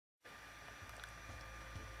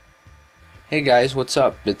Hey guys, what's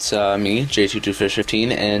up? It's me,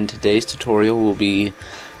 J22Fish15, and today's tutorial will be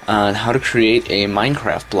on how to create a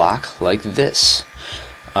Minecraft block like this.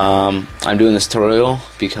 I'm doing this tutorial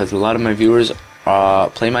because a lot of my viewers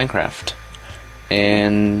play Minecraft,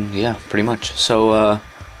 and yeah, pretty much. So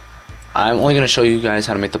I'm only going to show you guys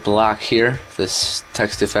how to make the block here. This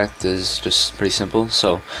text effect is just pretty simple,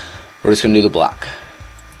 so we're just going to do the block.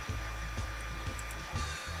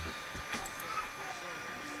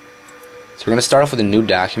 So we're going to start off with a new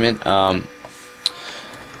document. I'm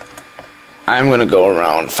going to go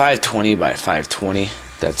around 520 by 520.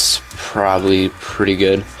 That's probably pretty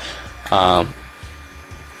good. Now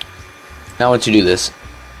once you do this,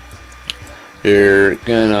 you're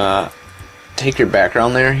going to take your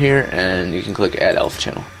background layer here and you can click Add Elf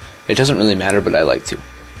Channel. It doesn't really matter, but I like to.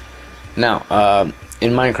 Now,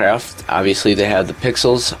 in Minecraft, obviously they have the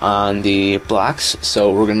pixels on the blocks,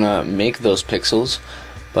 so we're going to make those pixels.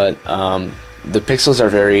 But the pixels are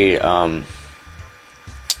very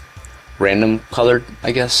random colored,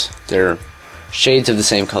 I guess. They're shades of the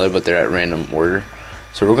same color, but they're at random order.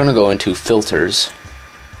 So we're going to go into Filters,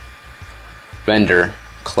 Render,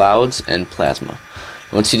 Clouds, and Plasma.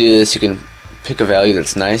 Once you do this, you can pick a value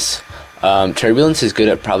that's nice. Turbulence is good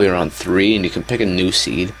at probably around 3, and you can pick a new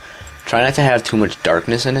seed. Try not to have too much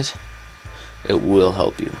darkness in it. It will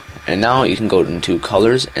help you. And now you can go into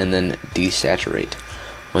Colors and then Desaturate.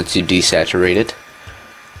 Once you desaturate it,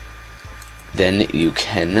 then you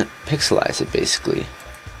can pixelize it basically.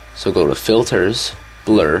 So go to Filters,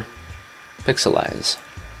 Blur, Pixelize.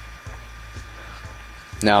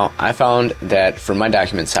 Now I found that for my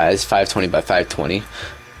document size, 520 by 520,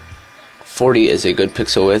 40 is a good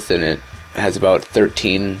pixel width, and it has about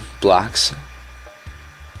 13 blocks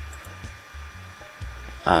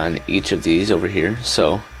on each of these over here.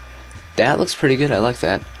 So that looks pretty good. I like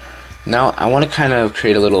that. Now I want to kind of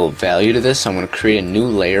create a little value to this, so I'm going to create a new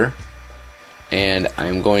layer, and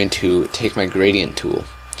I'm going to take my gradient tool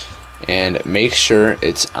and make sure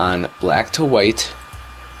it's on black to white,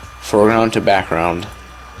 foreground to background,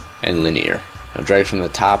 and linear. Now drag from the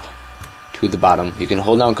top to the bottom. You can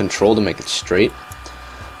hold down Control to make it straight,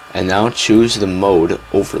 and now choose the mode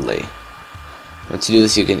overlay. Once you do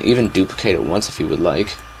this, you can even duplicate it once if you would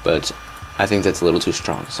like, but I think that's a little too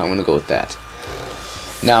strong, so I'm going to go with that.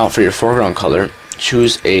 Now for your foreground color,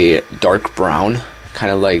 choose a dark brown,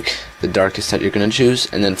 kind of like the darkest that you're going to choose,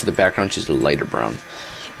 and then for the background choose a lighter brown.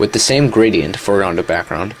 With the same gradient, foreground to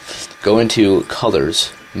background, go into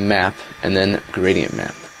Colors, Map, and then Gradient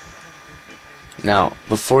Map. Now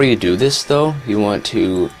before you do this though, you want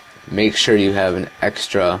to make sure you have an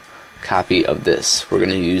extra copy of this. We're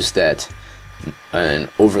going to use that in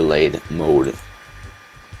overlaid mode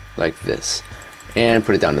like this, and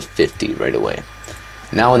put it down to 50 right away.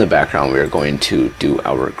 Now in the background we are going to do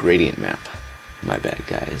our gradient map. My bad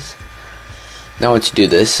guys. Now once you do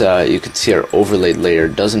this, you can see our overlaid layer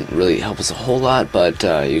doesn't really help us a whole lot, but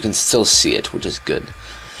you can still see it, which is good.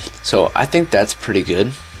 So I think that's pretty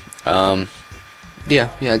good. Yeah,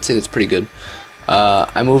 I'd say that's pretty good.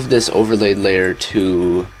 I moved this overlaid layer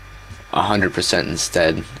to 100%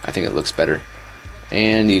 instead. I think it looks better.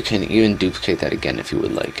 And you can even duplicate that again if you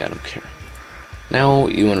would like, I don't care. Now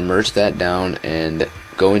you want to merge that down and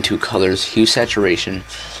go into Colors, Hue Saturation,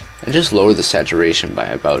 and just lower the saturation by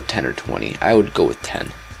about 10 or 20. I would go with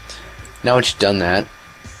 10. Now once you've done that,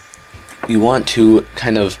 you want to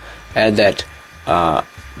kind of add that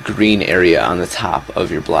green area on the top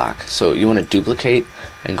of your block. So you want to duplicate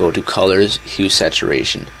and go to Colors, Hue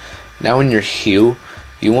Saturation. Now in your hue,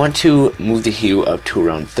 you want to move the hue up to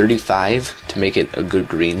around 35 to make it a good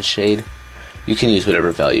green shade. You can use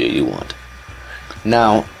whatever value you want.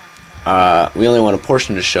 Now, we only want a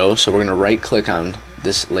portion to show, so we're going to right click on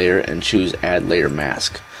this layer and choose Add Layer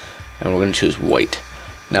Mask. And we're going to choose white.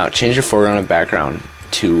 Now change your foreground and background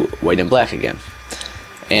to white and black again.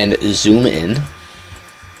 And zoom in.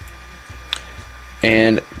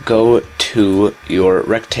 And go to your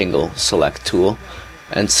rectangle select tool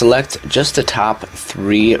and select just the top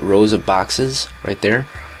 3 rows of boxes right there.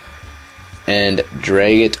 And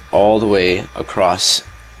drag it all the way across.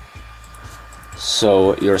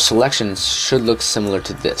 So your selections should look similar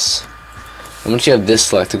to this. And once you have this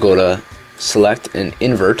selected, go to Select and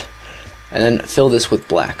Invert, and then fill this with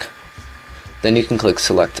black. Then you can click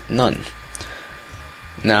Select None.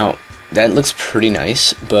 Now that looks pretty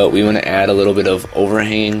nice, but we want to add a little bit of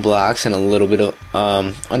overhanging blocks and a little bit of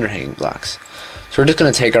underhanging blocks. So we're just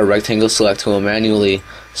going to take our rectangle select tool and manually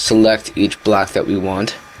select each block that we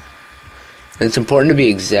want. And it's important to be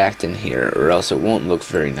exact in here, or else it won't look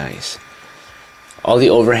very nice. All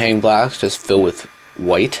the overhang blocks just fill with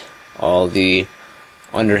white. All the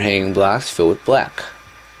underhanging blocks fill with black.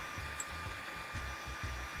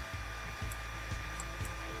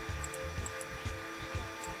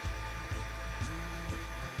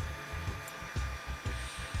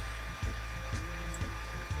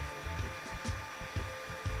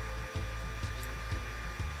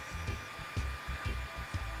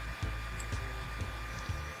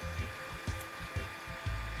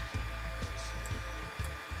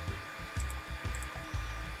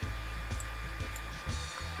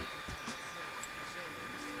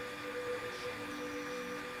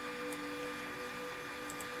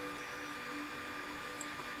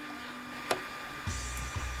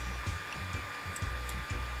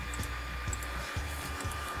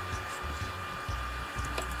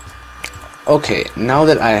 Okay, now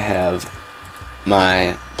that I have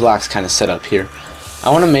my blocks kind of set up here, I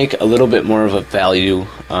want to make a little bit more of a value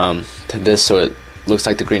to this so it looks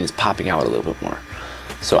like the green is popping out a little bit more.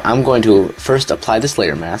 So I'm going to first apply this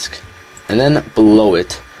layer mask, and then below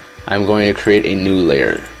it I'm going to create a new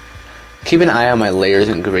layer. Keep an eye on my layers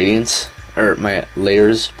and gradients, or my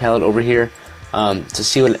layers palette over here, to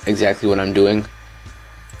see exactly what I'm doing.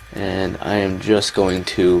 And I am just going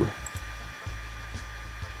to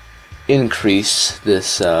increase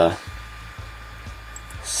this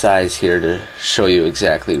size here to show you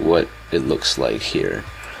exactly what it looks like here.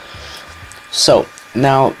 So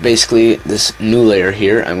now basically this new layer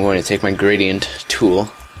here, I'm going to take my gradient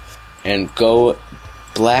tool and go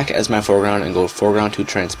black as my foreground and go foreground to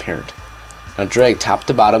transparent. Now drag top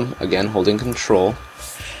to bottom, again holding control,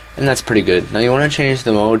 and that's pretty good. Now you want to change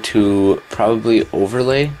the mode to probably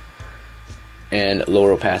overlay and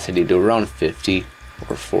lower opacity to around 50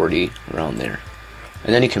 or 40, around there,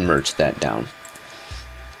 and then you can merge that down.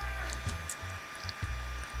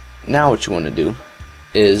 Now what you want to do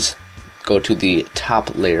is go to the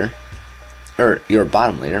top layer, or your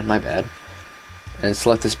bottom layer, my bad, and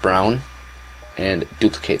select this brown and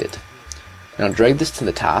duplicate it. Now drag this to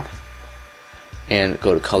the top and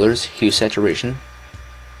go to colors, hue, saturation,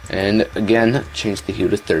 and again change the hue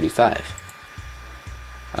to 35.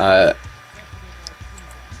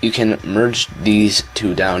 You can merge these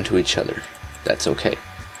two down to each other. That's okay.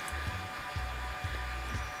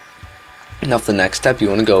 Now for the next step, you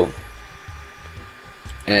want to go,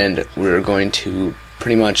 and we're going to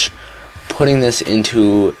pretty much putting this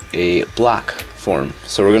into a block form.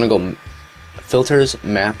 So we're going to go filters,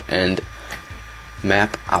 map, and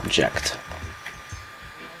map object.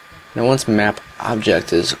 Now once map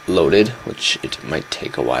object is loaded, which it might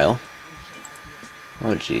take a while.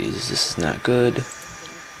 Oh geez, this is not good.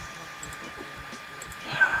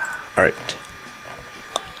 Alright.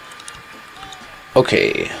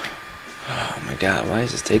 Okay. Oh my god, why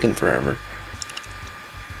is this taking forever?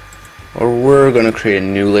 Or we're going to create a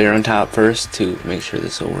new layer on top first to make sure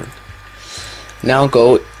this will work. Now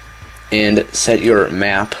go and set your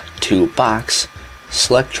map to box,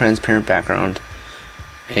 select transparent background,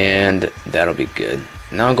 and that'll be good.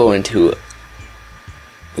 Now go into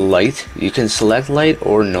light. You can select light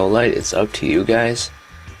or no light, it's up to you guys.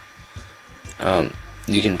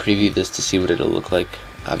 You can preview this to see what it'll look like,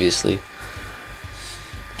 obviously.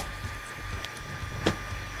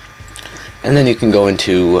 And then you can go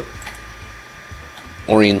into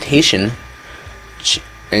orientation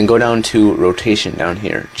and go down to rotation down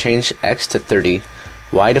here. Change X to 30,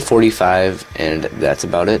 Y to 45, and that's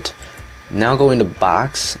about it. Now go into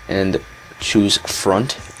box and choose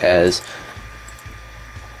front as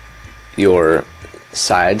your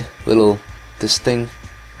side little this thing,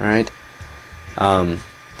 alright?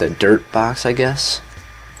 The dirt box, I guess,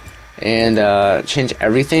 and change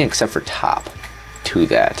everything except for top to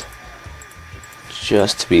that,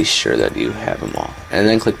 just to be sure that you have them all, and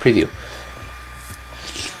then click preview.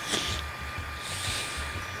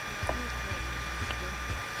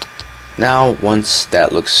 Now once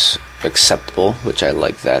that looks acceptable, which I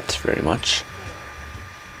like that very much,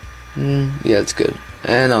 yeah, it's good,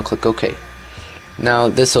 and I'll click OK. Now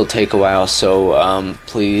this will take a while, so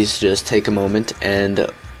please just take a moment and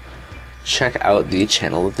check out the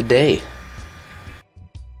channel of the day.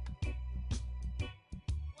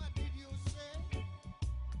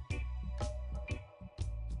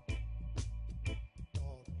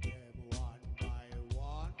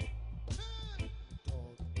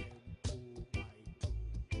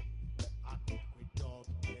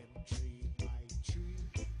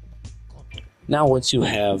 Now once you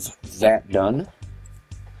have that done,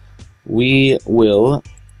 we will,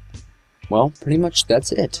 well, pretty much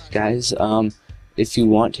that's it, guys. If you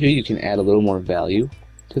want to, you can add a little more value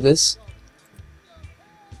to this.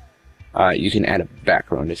 You can add a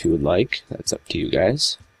background if you would like. That's up to you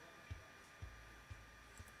guys.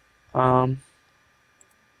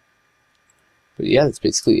 But yeah, that's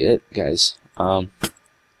basically it, guys.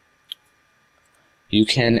 You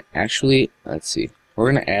can actually, let's see,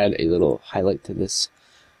 we're going to add a little highlight to this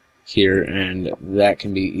here, and that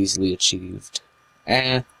can be easily achieved.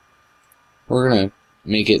 We're going to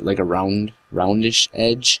make it like a roundish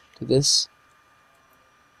edge to this,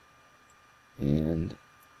 and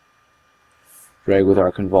drag with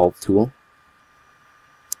our convolve tool.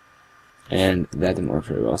 And that didn't work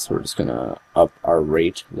very well, so we're just going to up our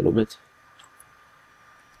rate a little bit.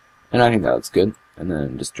 And I think that looks good. And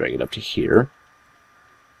then just drag it up to here.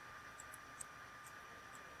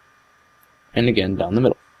 And again, down the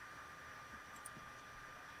middle.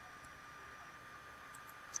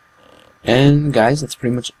 And guys, that's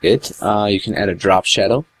pretty much it. You can add a drop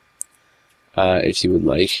shadow if you would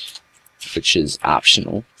like, which is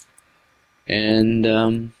optional.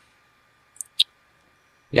 And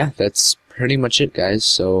yeah, that's pretty much it, guys.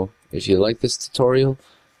 So if you like this tutorial,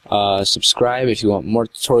 subscribe. If you want more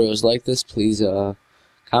tutorials like this, please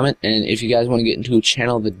comment. And if you guys want to get into a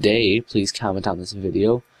channel of the day, please comment on this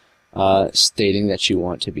video stating that you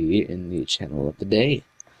want to be in the channel of the day.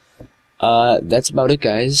 That's about it,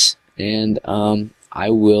 guys. And I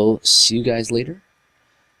will see you guys later.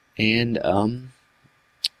 And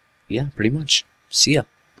yeah, pretty much. See ya.